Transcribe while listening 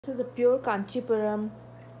This is a pure Kanchipuram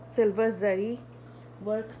silver zari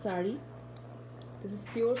work sari. This is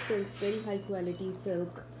pure silk, very high quality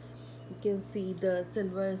silk. You can see the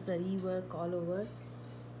silver zari work all over.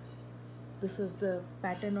 This is the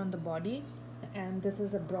pattern on the body, and this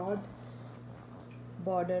is a broad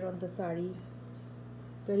border on the sari.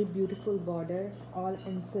 Very beautiful border, all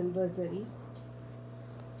in silver zari.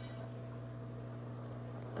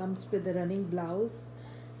 Comes with the running blouse,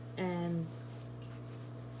 and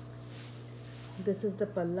this is the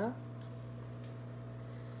palla.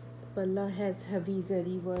 Palla has heavy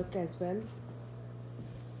zari work as well.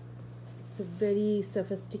 It's a very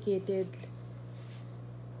sophisticated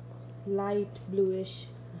light bluish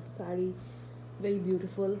sari, very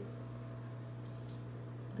beautiful.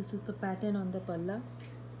 This is the pattern on the palla.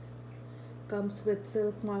 Comes with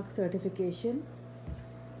silk mark certification.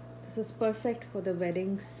 This is perfect for the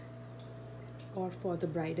weddings or for the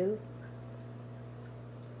bridal,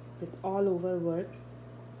 with all over work.